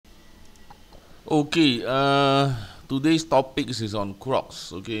Okay, today's topic is on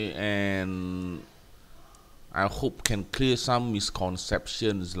Crocs, okay, and I hope can clear some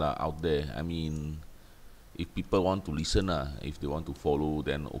misconceptions lah out there. I mean, if people want to listen if they want to follow,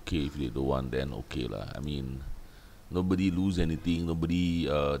 then okay. If they don't want, then okay lah. I mean, nobody lose anything. Nobody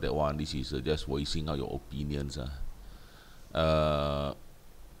that one. This is just voicing out your opinions Uh,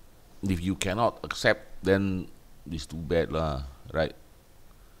 if you cannot accept, then it's too bad lah, right?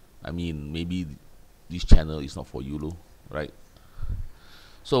 I mean, maybe this channel is not for you, lo, right?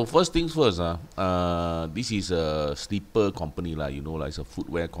 So first things first, this is a slipper company lah, like it's a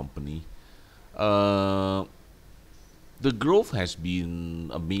footwear company. Uh, the growth has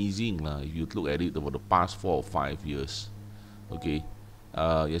been amazing lah. If you look at it over the past 4 or 5 years, okay,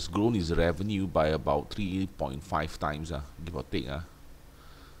 it has grown its revenue by about 3.5 times, give or take.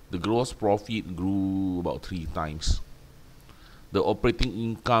 The gross profit grew about 3 times. The operating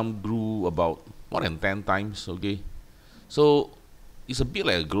income grew about more than 10 times, okay. So it's a bit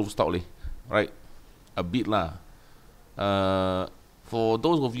like a growth stock, right? A bit lah. For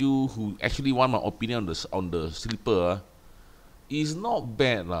those of you who actually want my opinion on the slipper, it's not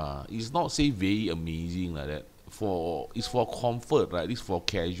bad lah. It's not say very amazing like that. It's for comfort, right? It's for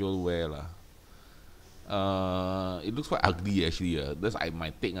casual wear lah. It looks quite ugly actually. That's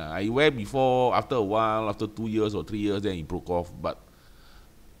my take. I wear before, after a while, after 2 years or 3 years, then it broke off. But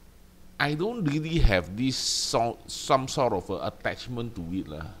I don't really have this some sort of attachment to it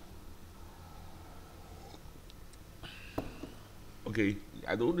lah. Okay,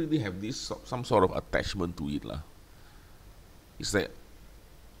 I don't really have this some sort of attachment to it lah. It's that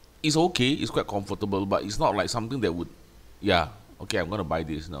it's okay, it's quite comfortable, but it's not like something that would, yeah, okay, I'm gonna buy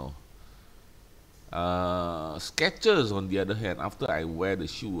this now. Skechers, on the other hand, after I wear the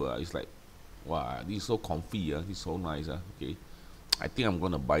shoe, it's like, wow, this is so comfy, this is so nice, okay. I think I'm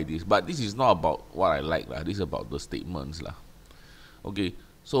gonna buy this, but this is not about what I like, lah. This is about the statements, lah. Okay,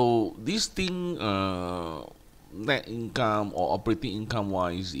 so this thing, net income or operating income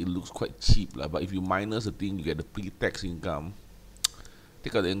wise, it looks quite cheap, lah. But if you minus the thing, you get the pre-tax income.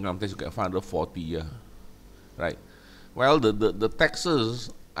 Take out the income tax, you get 540, right? Well, the taxes,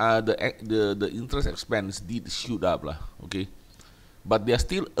 the interest expense did shoot up, lah. Okay, but they are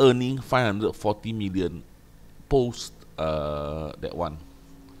still earning 540 million post that one.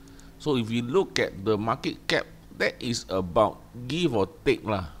 So if you look at the market cap, that is about, give or take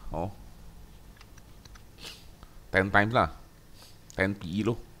lah, 10 times lah, 10 PE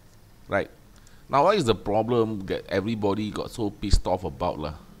lo, right? Now what is the problem that everybody got so pissed off about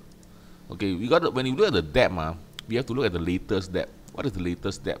lah? Okay, when you look at the debt, we have to look at the latest debt. What is the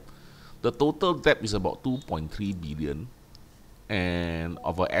latest debt? The total debt is about 2.3 billion, and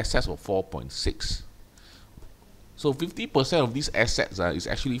of our assets of 4.6. So 50% of these assets is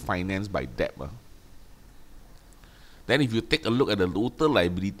actually financed by debt. Then if you take a look at the total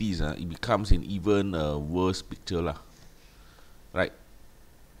liabilities, it becomes an even worse picture lah. Right?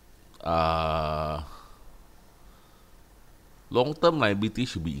 Long-term liability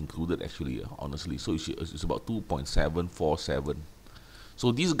should be included actually, honestly. So it's about 2.747.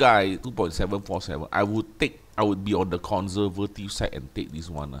 So this guy, 2.747, I would be on the conservative side and take this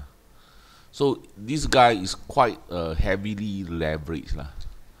one. So this guy is quite heavily leveraged lah.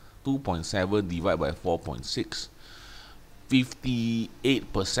 2.7 divided by 4.6.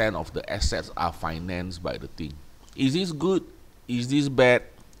 58% of the assets are financed by the thing. Is this good? Is this bad?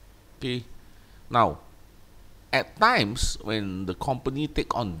 Okay. Now, at times when the company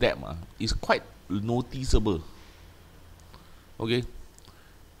take on debt, it's quite noticeable. Okay,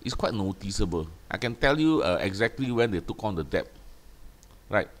 it's quite noticeable. I can tell you exactly when they took on the debt.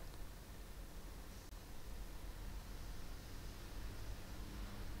 Right.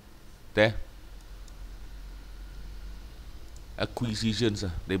 There. Acquisitions,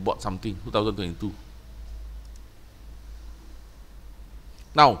 they bought something, 2022.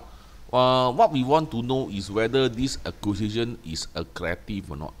 Now, what we want to know is whether this acquisition is accretive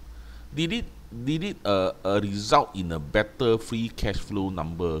or not. Did it result in a better free cash flow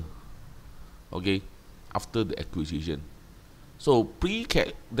number? Okay, after the acquisition. So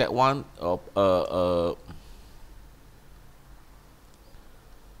that one,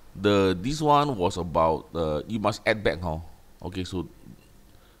 this one was about, you must add back, okay. So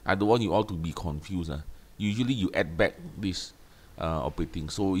I don't want you all to be confused. Usually you add back this operating.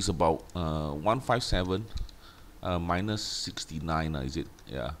 So it's about 157 minus 69. Is it?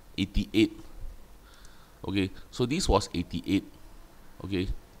 Yeah, 88. Okay, so this was 88. Okay,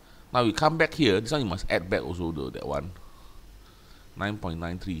 now we come back here. This one you must add back also that one.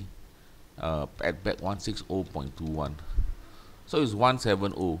 9.93. Add back 160.21. So it's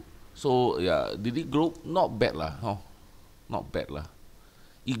 170. So yeah, did it grow? Not bad lah. Oh, not bad lah.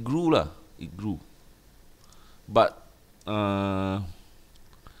 It grew lah. It grew. But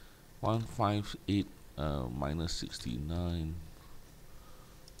 158 minus 69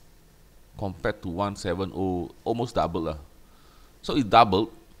 compared to 170, almost double lah. So it doubled,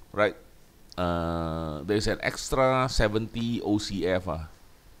 right? There's an extra 70 OCF.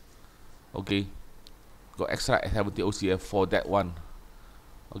 Okay, got extra 70 OCF for that one.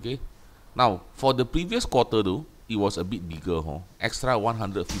 Okay, now for the previous quarter though, it was a bit bigger, extra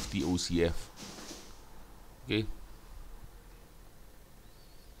 150 OCF. Okay,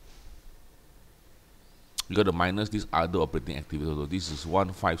 you got to minus this other operating activity. So this is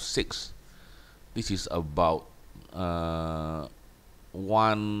 156. This is about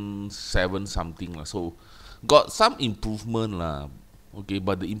 17 something lah. So got some improvement lah. Okay,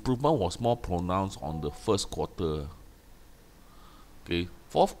 but the improvement was more pronounced on the first quarter. Okay,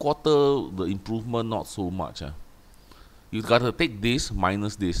 fourth quarter the improvement not so much. You gotta take this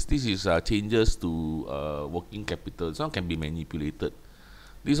minus this. This is changes to working capital. This one can be manipulated.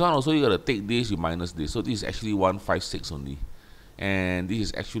 This one also you gotta take this, you minus this. So this is actually 156 only, and this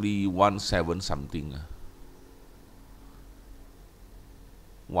is actually 17 something.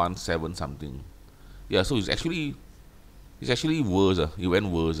 17 something. Yeah, so it's actually worse. It went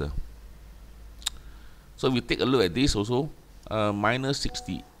worse. So if we take a look at this also, minus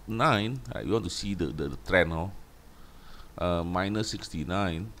 69. You want to see the trend, minus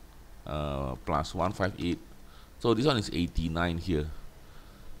 69 plus 158. So this one is 89 here.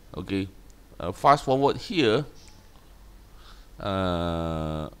 Okay, fast forward here.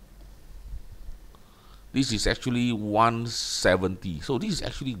 This is actually 170. So this is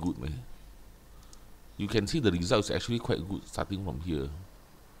actually good, man. You can see the result is actually quite good starting from here.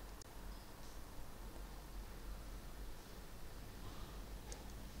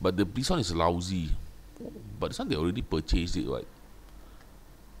 But this one is lousy. But this one they already purchased it, right?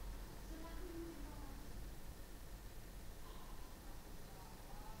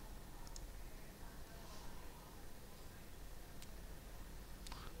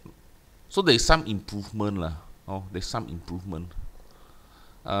 So there's some improvement lah. Oh, there's some improvement.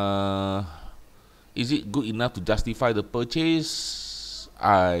 Is it good enough to justify the purchase?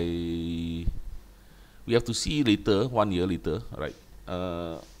 We have to see later, 1 year later, right?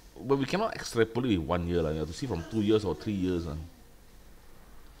 But we cannot extrapolate with 1 year. We have to see from 2 years or 3 years. You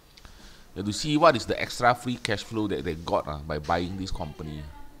have to see what is the extra free cash flow that they got by buying this company.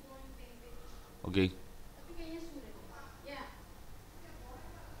 Okay.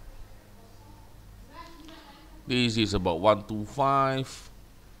 This is about 125.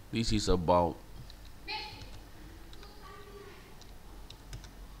 This is about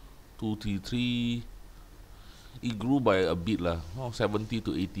 233. It grew by a bit lah, 70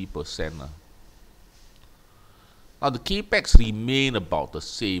 to 80% lah. Now the capex remain about the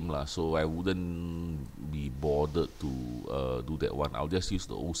same lah, so I wouldn't be bothered to do that one. I'll just use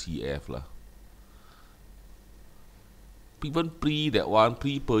the OCF lah. Even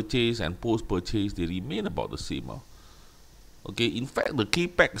pre-purchase and post-purchase, they remain about the same. Okay, in fact, the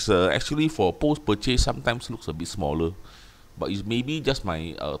capex actually for post-purchase sometimes looks a bit smaller, but it's maybe just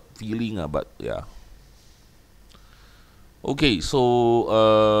my feeling. But yeah. Okay,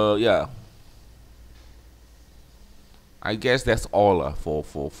 so yeah, I guess that's all for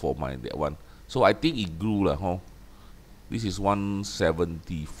my that one. So I think it grew lah. This is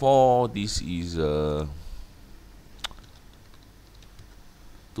 174. This is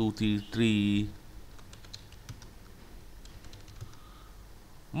 233,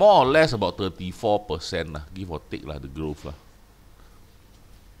 more or less about 34% lah, give or take lah, the growth lah.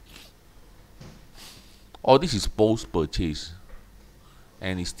 Oh, this is post-purchase,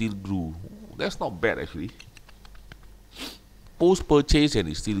 and it still grew. That's not bad actually. Post-purchase and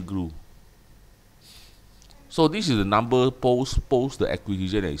it still grew. So this is the number post the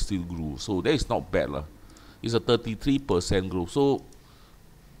acquisition and it still grew. So that is not bad lah. It's a 33% growth. So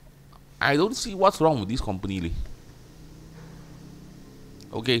I don't see what's wrong with this company.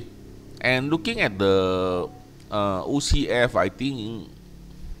 Okay, and looking at the OCF, I think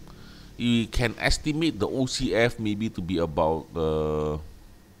you can estimate the OCF maybe to be about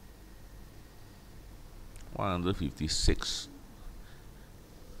 156.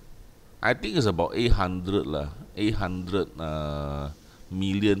 I think it's about 800 lah, 800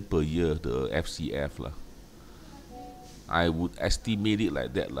 million per year, the FCF lah. I would estimate it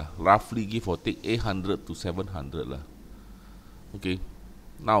like that lah, roughly give or take 800 to 700 lah. Okay,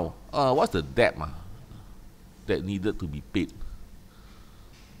 now what's the debt that needed to be paid?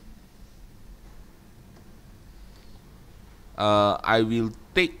 I will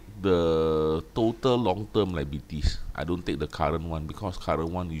take the total long-term liabilities. I don't take the current one because current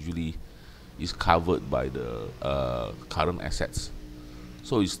one usually is covered by the current assets.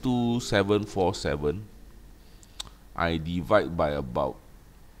 So it's 2747. I divide by about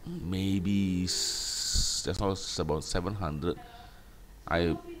maybe just now it's about 700.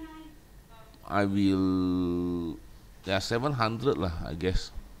 I will, yeah, 700 lah, I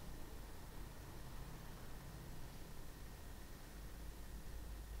guess.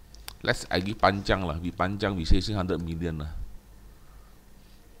 I give panjang lah. We panjang, we say 600 million lah.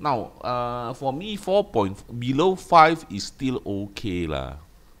 Now, for me, below 5 is still okay lah.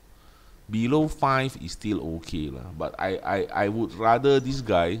 Below 5 is still okay lah. But I would rather this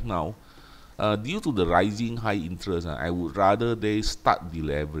guy now, due to the rising high interest, I would rather they start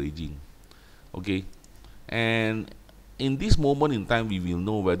deleveraging. Okay, and in this moment in time, we will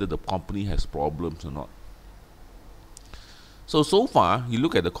know whether the company has problems or not. So far, you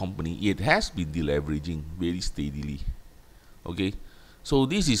look at the company, it has been deleveraging very steadily. Okay, so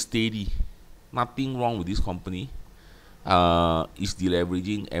this is steady. Nothing wrong with this company. It's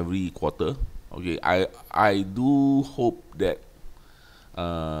deleveraging every quarter. Okay, I do hope that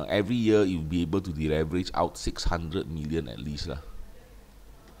every year you'll be able to deleverage out 600 million at least lah.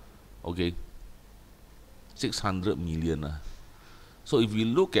 Okay, 600 million lah. So if you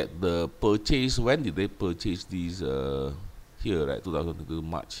look at the purchase, when did they purchase these? Here, right, 2022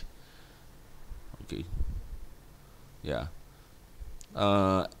 March. Okay, yeah,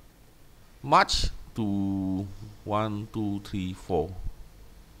 March to 1, 2, 3, 4.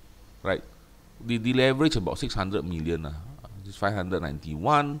 Right, they deleverage about 600 million lah. This 591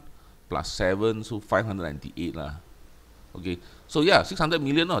 plus 7, so 598 lah. Okay, so yeah, 600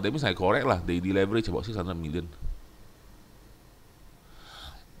 million lah. That means I correct lah. They deleverage about 600 million.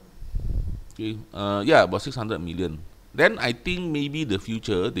 Okay, yeah, about 600 million. Then I think maybe the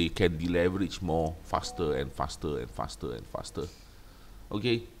future they can deleverage more faster and faster and faster and faster.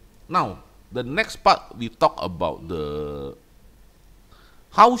 Okay, now the next part we talk about the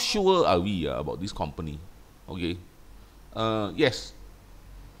how sure are we about this company. Okay, yes,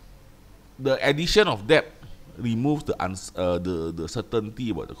 the addition of debt removes the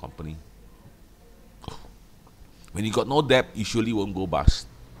certainty about the company. When you got no debt, you surely won't go bust.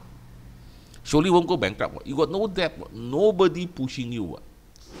 Surely won't go bankrupt. You got no debt, nobody pushing you,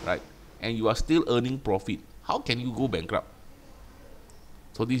 right? And you are still earning profit. How can you go bankrupt?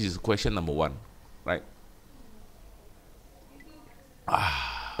 So this is question number one, right?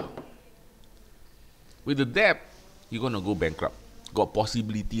 With the debt, you're gonna go bankrupt. Got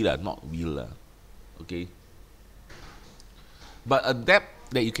possibility lah, not will lah. Okay. But a debt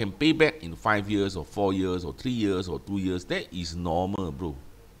that you can pay back in 5 years or 4 years or 3 years or 2 years, that is normal, bro.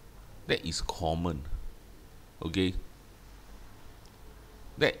 That is common. Okay,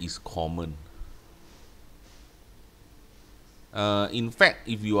 that is common. In fact,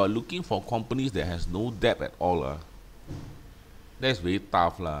 if you are looking for companies that has no debt at all, that's very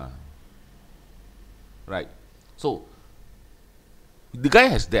tough lah. Right? So the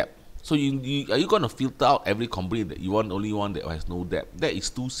guy has debt. So are you gonna filter out every company that you want only one that has no debt? That is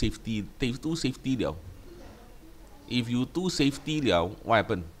too safety. Too safety liao. If you too safety liao, what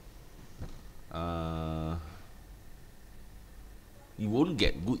happen? You won't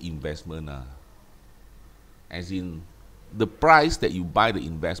get good investment. As in, the price that you buy the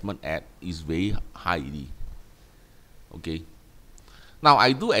investment at is very high. Okay. Now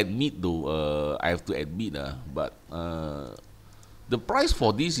I do admit though, I have to admit, but the price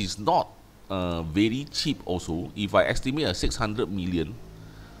for this is not very cheap also. If I estimate a 600 million,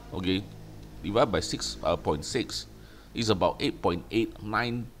 okay, divided by 6.6 is about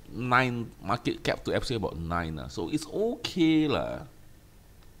 8.899 market cap to FCA about 9. So it's okay lah.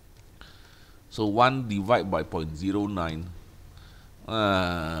 So 1 divided by 0.09,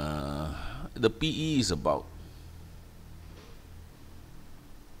 the PE is about,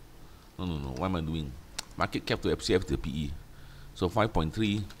 no, what am I doing? Market cap to FCF the PE. So 5.3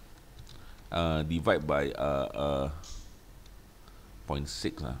 divided by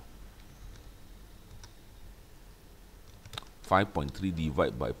 0.6 5.3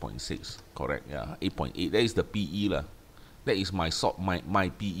 divided by 0.6, correct? Yeah, 8.8. That is the PE lah. That is my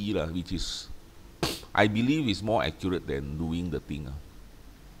PE lah, which is, I believe, is more accurate than doing the thing.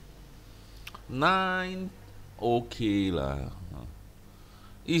 9, okay lah.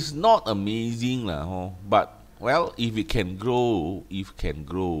 It's not amazing lah, but well, if it can grow, if can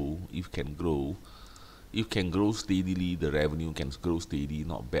grow steadily, the revenue can grow steady,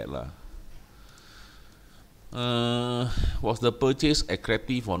 not bad lah. Was the purchase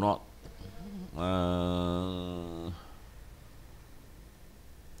accretive or not?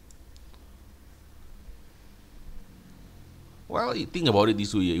 Well, you think about it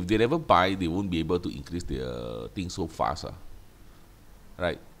this way. If they never buy, they won't be able to increase their things so fast,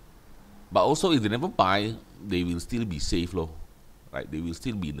 right? But also, if they never buy, they will still be safe, lor, right? They will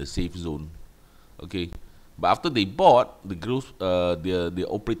still be in the safe zone, okay? But after they bought, the gross, the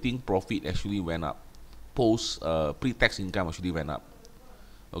operating profit actually went up. Post pre-tax income actually went up.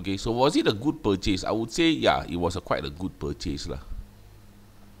 Okay, so was it a good purchase? I would say, yeah, it was quite a good purchase, lah.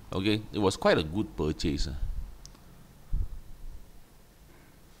 Okay, it was quite a good purchase.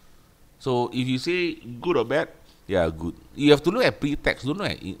 So if you say good or bad, yeah, good. You have to look at pre-tax. Don't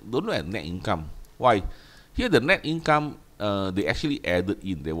look at net income. Why? Here the net income, they actually added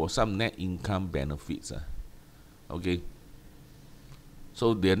in. There was some net income benefits. Okay.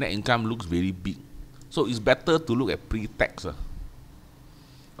 So their net income looks very big. So it's better to look at pre-tax.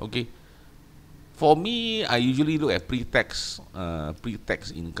 Okay. For me, I usually look at pre-tax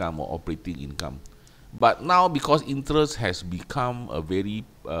income or operating income. But now because interest has become a very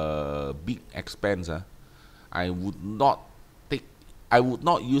big expense, I would not take, I would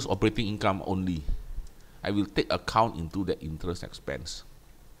not use operating income only. I will take account into that interest expense.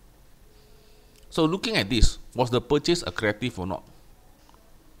 So looking at this, was the purchase accretive or not?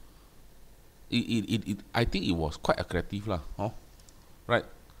 I think it was quite accretive lah, huh? Right?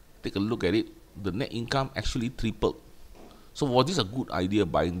 Take a look at it. The net income actually tripled. So was this a good idea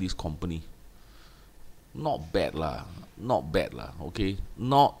buying this company? Not bad lah. Not bad lah. Okay,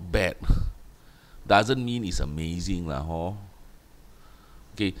 not bad. Doesn't mean it's amazing lah, huh?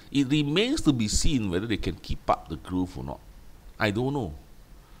 Okay, it remains to be seen whether they can keep up the growth or not. I don't know.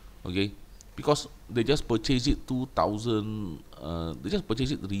 Okay, because they just purchased it 2000. They just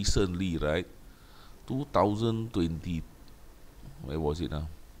purchased it recently, right? 2020. Where was it now?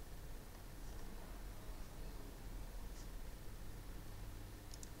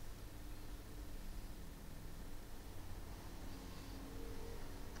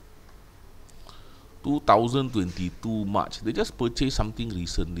 2022 March. They just purchased something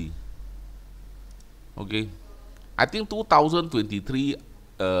recently. Okay, I think 2023.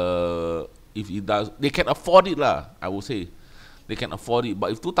 If it does, they can afford it lah. I would say they can afford it.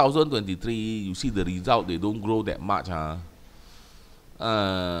 But if 2023, you see the result, they don't grow that much, the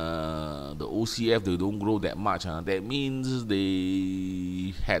OCF, they don't grow that much, that means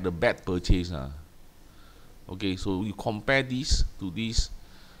they had a bad purchase, Okay, so you compare this to this.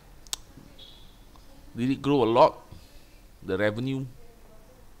 Did it grow a lot? The revenue?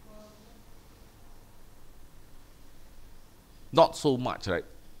 Not so much, right?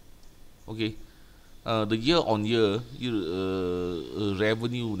 Okay. The year-on-year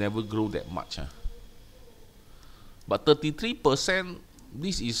revenue never grow that much. But 33%,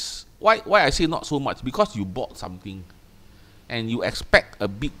 this is why I say not so much, because you bought something and you expect a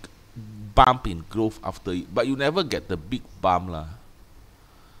big bump in growth after it, but you never get the big bump lah.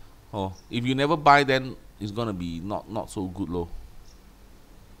 Oh, if you never buy, then it's gonna be not so good loh.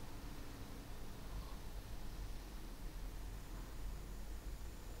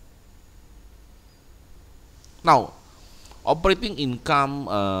 Now, operating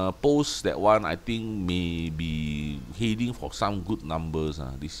income post that one, I think may be heading for some good numbers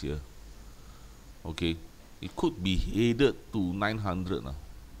this year. Okay, it could be headed to 900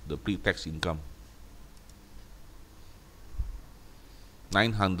 the pre-tax income.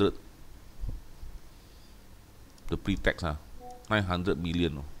 900 the pre-tax 900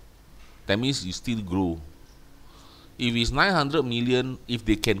 million. That means you still grow. If it's 900 million, if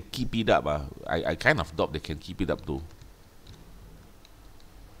they can keep it up, I kind of doubt they can keep it up though.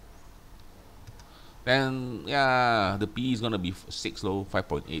 Then yeah, the PE is gonna be 6 low,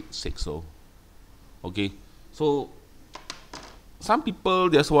 5.86 low. Okay, so some people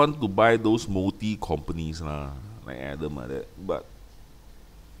just want to buy those multi companies like Adam like that, but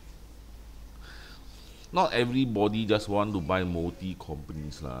not everybody just want to buy multi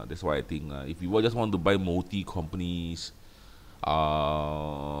companies That's why I think if you just want to buy multi companies,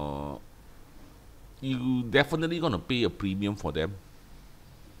 you definitely gonna pay a premium for them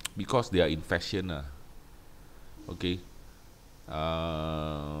because they are in fashion Okay,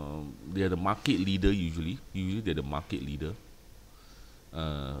 they are the market leader usually. They're the market leader.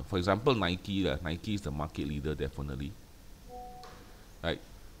 For example, Nike Nike is the market leader definitely. Right.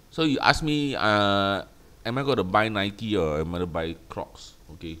 So you ask me, am I going to buy Nike or am I going to buy Crocs?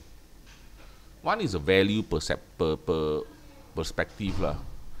 Okay. One is a value perspective lah.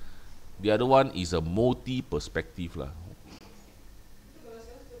 The other one is a multi perspective lah.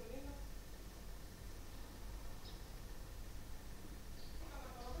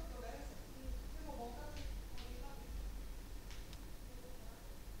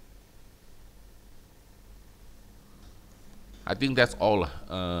 I think that's all lah.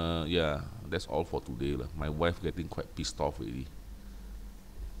 Yeah, that's all for today lah. My wife getting quite pissed off already.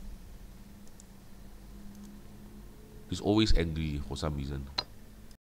 She's always angry for some reason.